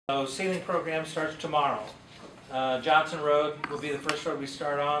So sealing program starts tomorrow. Johnson Road will be the first road we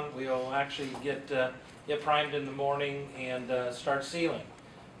start on. We'll actually get primed in the morning and start sealing.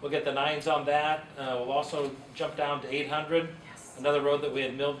 We'll get the 9s on that. We'll also jump down to 800, another road that we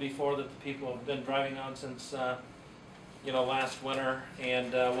had milled before that the people have been driving on since last winter,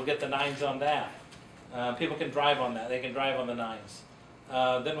 and we'll get the 9s on that. People can drive on that. They can drive on the 9s.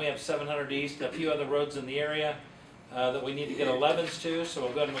 Then we have 700 East, a few other roads in the area that we need to get 11s to, so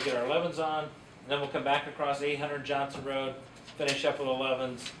we'll go ahead and we'll get our 11s on, and then we'll come back across 800 Johnson Road, finish up with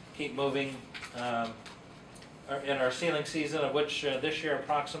 11s, keep moving in our sealing season, of which this year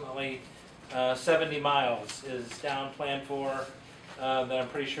approximately 70 miles is down planned for, that I'm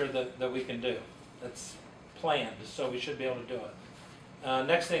pretty sure that we can do. That's planned, so we should be able to do it.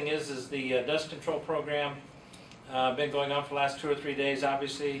 Next thing is the dust control program. Been going on for the last 2 or 3 days.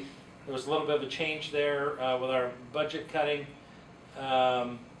 Obviously, there was a little bit of a change there with our budget cutting,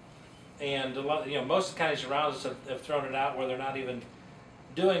 and a lot, most of the counties around us have thrown it out where they're not even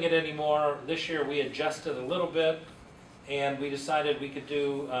doing it anymore. This year we adjusted a little bit, and we decided we could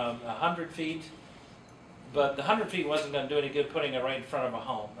do 100 feet, but the 100 feet wasn't going to do any good putting it right in front of a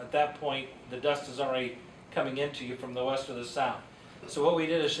home. At that point, the dust is already coming into you from the west or the south. So what we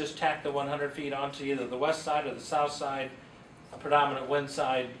did is just tack the 100 feet onto either the west side or the south side, a predominant wind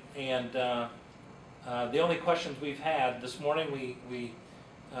side, and the only questions we've had this morning, we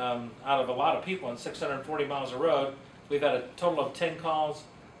out of a lot of people on 640 miles of road, we've had a total of 10 calls.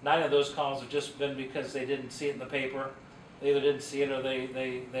 9 of those calls have just been because they didn't see it in the paper. They either didn't see it or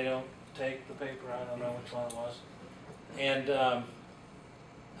they don't take the paper. I don't know which one it was. And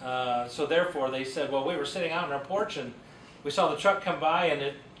so therefore they said, well, we were sitting out on our porch and we saw the truck come by and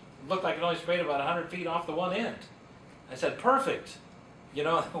it looked like it only sprayed about 100 feet off the one end. I said, perfect.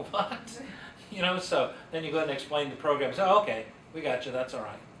 What? So then you go ahead and explain the program. So, okay, we got you, that's all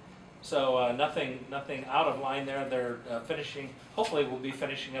right. So nothing out of line there. They're finishing, hopefully we'll be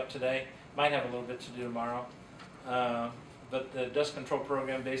finishing up today. Might have a little bit to do tomorrow. But the dust control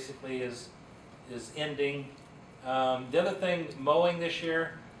program basically is ending. The other thing, mowing this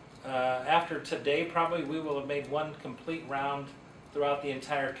year, after today probably we will have made one complete round throughout the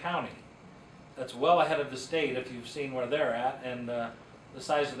entire county. That's well ahead of the state if you've seen where they're at and the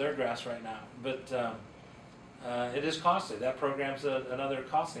size of their grass right now. But it is costly. That program's another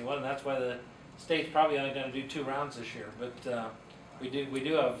costly one, and that's why the state's probably only going to do 2 rounds this year. But we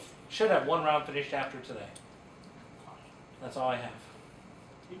should have 1 round finished after today. That's all I have.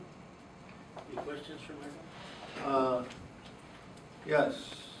 Any questions for Michael?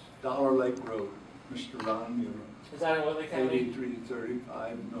 Yes, Dollar Lake Road, Mr. Ron Mueller. Is that in Whitley County?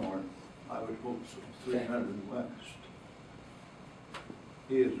 8335 north. I would hope so. 300 west.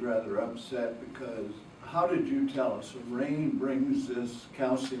 He is rather upset because, how did you tell us? Rain brings this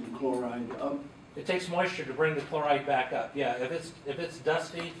calcium chloride up? It takes moisture to bring the chloride back up. Yeah, if it's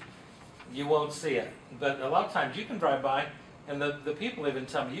dusty, you won't see it. But a lot of times you can drive by, and the people even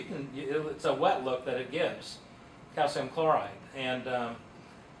tell me it's a wet look that it gives, calcium chloride. And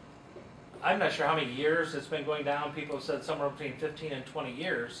I'm not sure how many years it's been going down. People have said somewhere between 15 and 20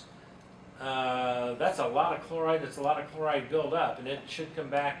 years. That's a lot of chloride. It's a lot of chloride build up, and it should come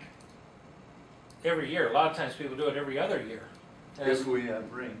back every year. A lot of times people do it every other year. If we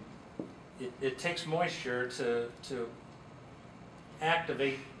have rain. It takes moisture to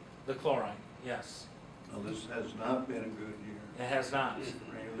activate the chloride, yes. Well, this has not been a good year. It has not.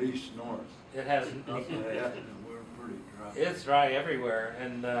 At least north. It has. We're pretty dry. It's dry everywhere,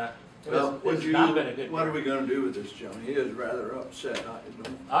 and it's not been a good year. What are we going to do with this gentleman? He is rather upset.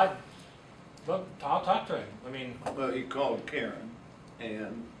 Well, I'll talk to him. I mean, well, he called Karen,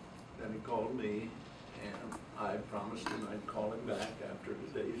 and then he called me, and I promised him I'd call him back after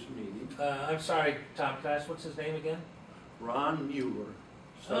today's meeting. I'm sorry, Tom. Can I ask what's his name again? Ron Mueller.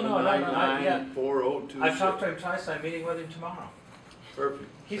 Oh, no, 799-4026. I've talked to him twice. I'm meeting with him tomorrow. Perfect.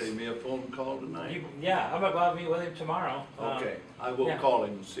 Save me a phone call tonight. Yeah, I'm about to meet with him tomorrow. Okay, I will call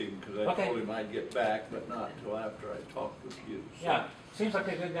him and see him because I Okay. told him I'd get back, but not until after I talked with you. So. Yeah, seems like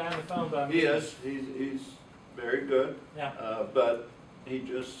a good guy on the phone, but Yes, he's very good. Yeah. But he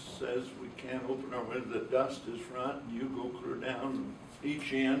just says we can't open our window. The dust is front, and you go clear down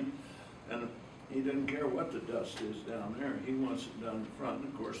each end, and he doesn't care what the dust is down there. He wants it down the front.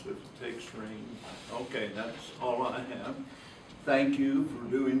 And of course, if it takes rain. Okay, that's all I have. Thank you for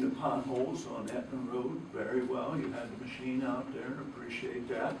doing the potholes on Etna Road very well. You had the machine out there. Appreciate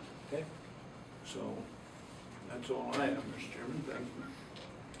that. Okay. So that's all I have, Mr. Chairman. Thank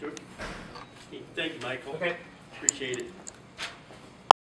you. Thank you, Michael. Okay. Appreciate it.